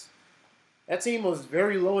 points. That team was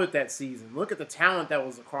very loaded that season. Look at the talent that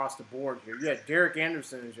was across the board here. You had Derrick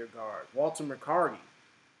Anderson as your guard, Walter McCarty,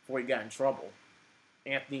 before he got in trouble,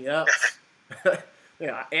 Anthony Epps.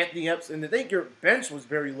 Anthony Epps, and I think your bench was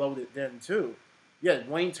very loaded then too. You had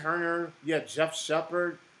Wayne Turner, you had Jeff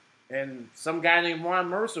Shepard, and some guy named Ron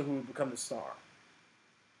Mercer who would become the star.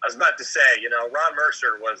 I was about to say, Ron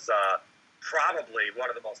Mercer was probably one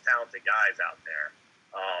of the most talented guys out there.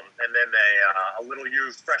 And then a little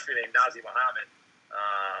used freshman named Nazi Muhammad,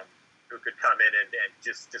 who could come in and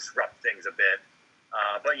just disrupt things a bit.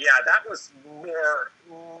 But yeah, that was more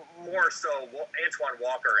so Antoine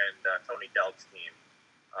Walker and Tony Delk's team.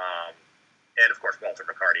 And of course Walter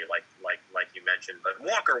McCarty, like you mentioned. But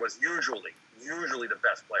Walker was usually the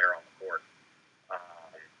best player on the court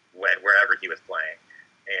wherever he was playing.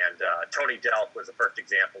 And Tony Delk was a perfect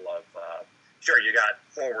example of sure, you got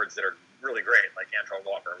forwards that are really great like Antoine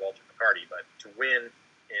Walker and Walter McCarty, but to win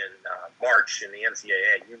in March in the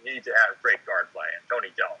NCAA, you need to have great guard play, and Tony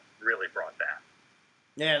Delk really brought that.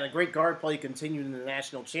 Yeah, and the great guard play continued in the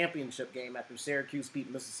national championship game after Syracuse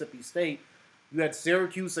beat Mississippi State. You had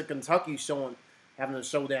Syracuse and Kentucky having a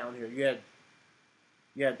showdown here. You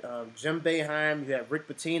had Jim Boeheim, you had Rick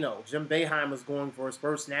Pitino. Jim Boeheim was going for his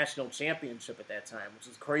first national championship at that time, which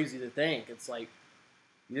is crazy to think. It's like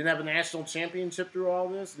you didn't have a national championship through all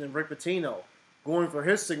this, and then Rick Pitino going for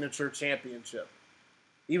his signature championship.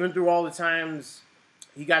 Even through all the times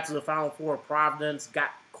he got to the Final Four of Providence,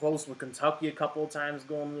 got close with Kentucky a couple of times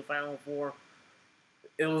going to the Final Four.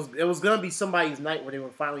 It was going to be somebody's night where they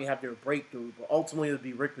would finally have their breakthrough, but ultimately it would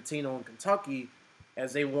be Rick Pitino and Kentucky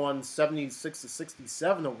as they won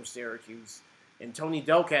 76-67 over Syracuse. And Tony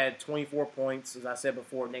Delk had 24 points, as I said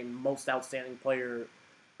before, named most outstanding player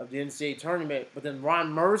of the NCAA tournament. But then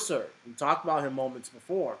Ron Mercer, we talked about him moments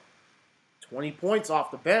before, 20 points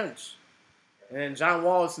off the bench. And then John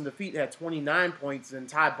Wallace in defeat had 29 points, and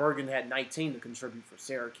Ty Bergen had 19 to contribute for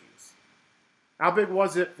Syracuse. How big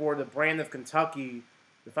was it for the brand of Kentucky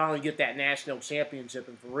to finally get that national championship,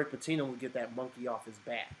 and for Rick Pitino to get that monkey off his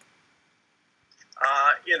back?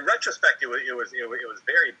 In retrospect, it was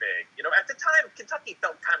very big. At the time, Kentucky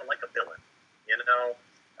felt kind of like a villain.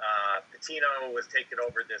 Pitino was taking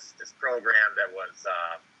over this program that was,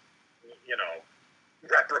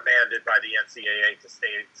 reprimanded by the NCAA to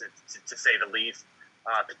say the least.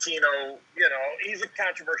 Pitino, he's a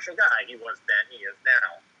controversial guy. He was then, he is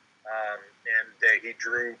now. And he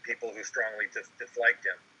drew people who strongly disliked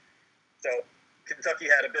him. So Kentucky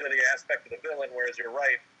had a bit of the aspect of the villain, whereas you're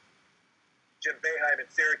right. Jim Boeheim in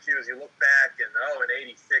Syracuse, you look back and in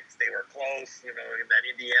 '86 they were close, in that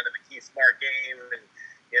Indiana McKee Smart game, and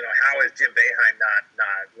how is Jim Boeheim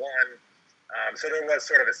not won? So there was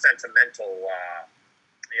sort of a sentimental,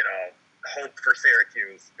 hope for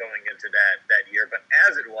Syracuse going into that year. But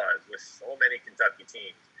as it was with so many Kentucky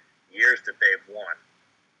teams, years that they've won.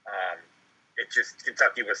 It just,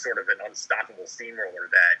 Kentucky was sort of an unstoppable steamroller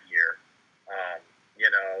that year.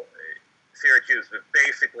 Syracuse was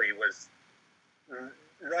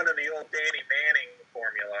running the old Danny Manning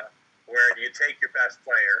formula, where you take your best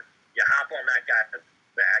player, you hop on that guy's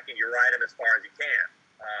back, and you ride him as far as you can.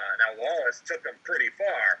 Now, Wallace took him pretty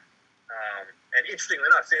far. And interestingly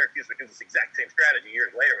enough, Syracuse would do this exact same strategy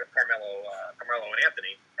years later with Carmelo and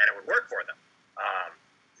Anthony, and it would work for them.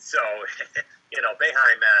 So,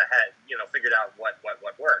 Boeheim had, figured out what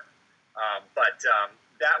worked. But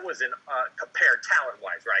that was compared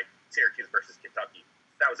talent-wise, right? Syracuse versus Kentucky.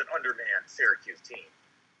 That was an undermanned Syracuse team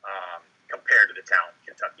compared to the talent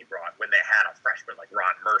Kentucky brought when they had a freshman like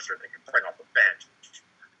Ron Mercer that could bring off the bench,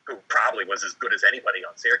 who probably was as good as anybody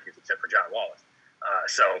on Syracuse except for John Wallace.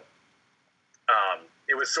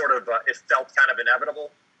 It was sort of, it felt kind of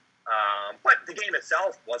inevitable. But the game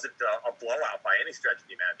itself wasn't a blowout by any stretch of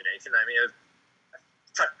the imagination. I mean,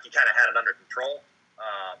 Kentucky kind of had it under control,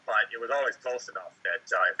 but it was always close enough that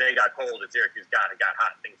if they got cold and Syracuse got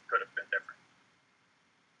hot, things could have been different.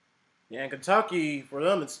 Yeah, and Kentucky, for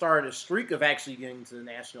them, it started a streak of actually getting to the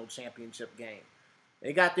national championship game.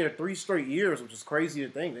 They got there 3 straight years, which is crazy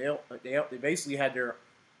to think. They basically had their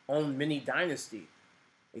own mini dynasty.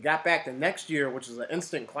 They got back the next year, which is an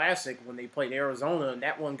instant classic, when they played Arizona, and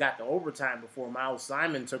that one got to overtime before Miles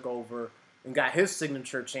Simon took over and got his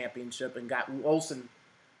signature championship and got Olsen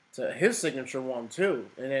to his signature one too.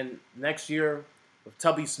 And then next year, with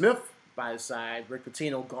Tubby Smith by his side, Rick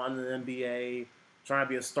Pitino gone to the NBA, trying to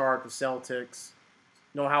be a star at the Celtics.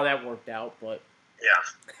 Know how that worked out, but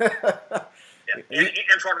yeah. And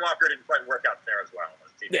Antoine Walker didn't quite work out there as well.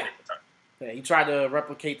 Yeah, he tried to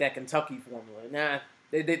replicate that Kentucky formula. Nah,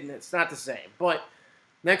 they didn't. It's not the same. But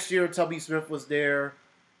next year, Tubby Smith was there.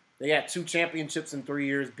 They had 2 championships in 3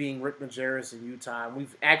 years, being Rick Majerus in Utah. And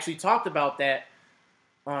we've actually talked about that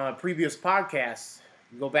on a previous podcast.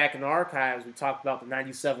 You go back in the archives, we talked about the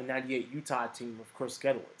 97-98 Utah team with Chris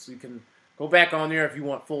Kedowitz. So you can go back on there if you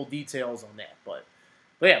want full details on that. But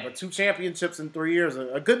 2 championships in 3 years,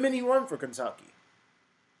 a good mini run for Kentucky.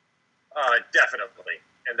 Definitely.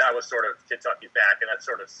 And that was sort of Kentucky's back, and that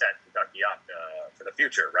sort of set Kentucky up for the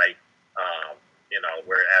future, right?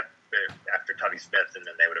 Where after Tubby Smith, and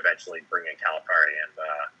then they would eventually bring in Calipari, and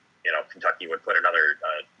Kentucky would put another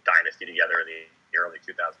dynasty together in the early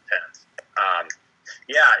 2010s.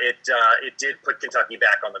 It did put Kentucky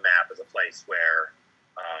back on the map as a place where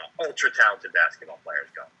ultra talented basketball players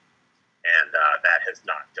go, and that has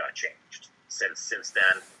not changed since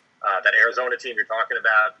then. That Arizona team you're talking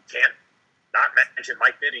about, can't not mention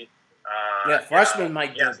Mike Bibby. Freshman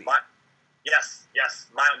Mike Bibby. Yes.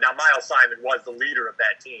 Now Miles Simon was the leader of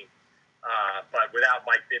that team, but without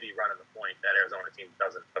Mike Bibby running the point, that Arizona team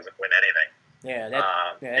doesn't win anything.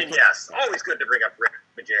 Yes, always good to bring up Rick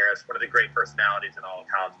Majerus, one of the great personalities in all of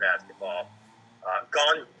college basketball.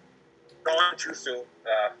 Gone too soon,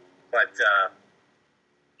 but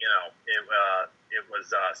it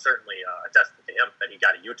was certainly a testament to him that he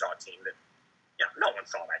got a Utah team that, no one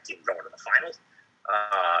saw that team going to the finals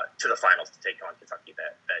to take on Kentucky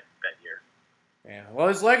that year. Yeah, well,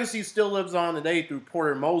 his legacy still lives on today through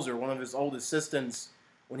Porter Moser, one of his old assistants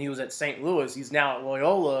when he was at St. Louis. He's now at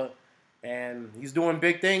Loyola, and he's doing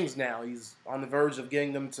big things now. He's on the verge of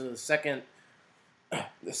getting them to the second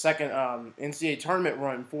NCAA tournament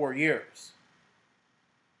run in 4 years.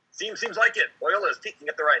 Seems like it. Loyola is peaking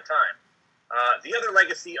at the right time. The other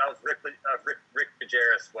legacy of Rick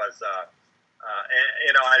Majerus was,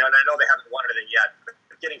 I know they haven't won anything yet, but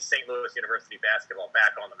getting St. Louis University basketball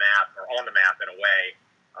back on the map, or on the map in a way.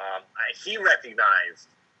 He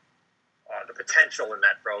recognized the potential in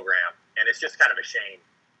that program, and it's just kind of a shame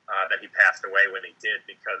that he passed away when he did,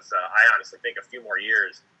 because I honestly think a few more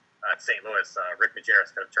years at St. Louis, Rick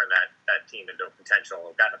Majerus could have turned that team into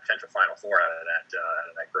gotten a potential Final Four out of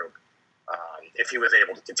that group, if he was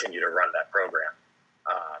able to continue to run that program.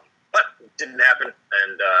 But it didn't happen,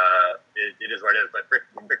 and it is what it is. But Rick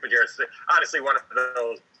Majerus, honestly, one of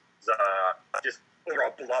those just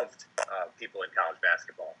overall beloved people in college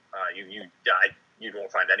basketball. You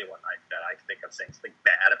won't find anyone that I can think of saying something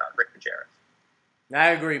bad about Rick Majerus.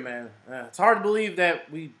 I agree, man. It's hard to believe that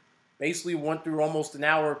we basically went through almost an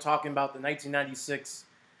hour talking about the 1996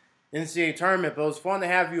 NCAA tournament, but it was fun to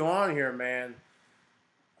have you on here, man.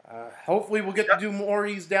 Hopefully we'll get to do more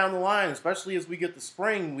of these down the line, especially as we get to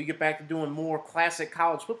spring. We get back to doing more classic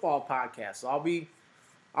college football podcasts. So I'll be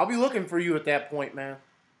looking for you at that point, man.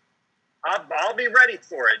 I'll be ready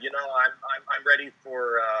for it. I'm ready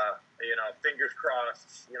for fingers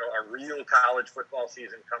crossed. A real college football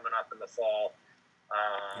season coming up in the fall.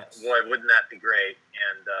 Yes. Boy, wouldn't that be great?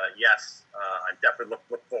 And yes, I definitely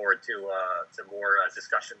look forward to more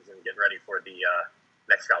discussions and getting ready for the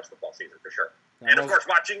next college football season for sure. And of course,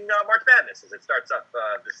 watching March Madness as it starts up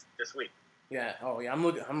this week. Yeah. Oh yeah.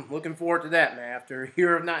 I'm looking forward to that, man. After a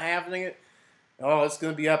year of not having it, oh, it's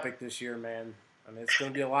gonna be epic this year, man. I mean, it's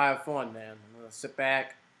gonna be a lot of fun, man. I'm gonna sit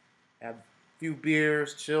back, have a few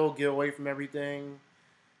beers, chill, get away from everything.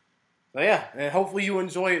 So yeah, and hopefully you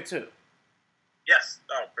enjoy it too. Yes.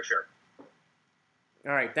 Oh, for sure.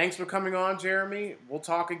 All right. Thanks for coming on, Jeremy. We'll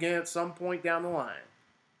talk again at some point down the line.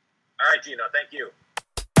 All right, Geno. Thank you.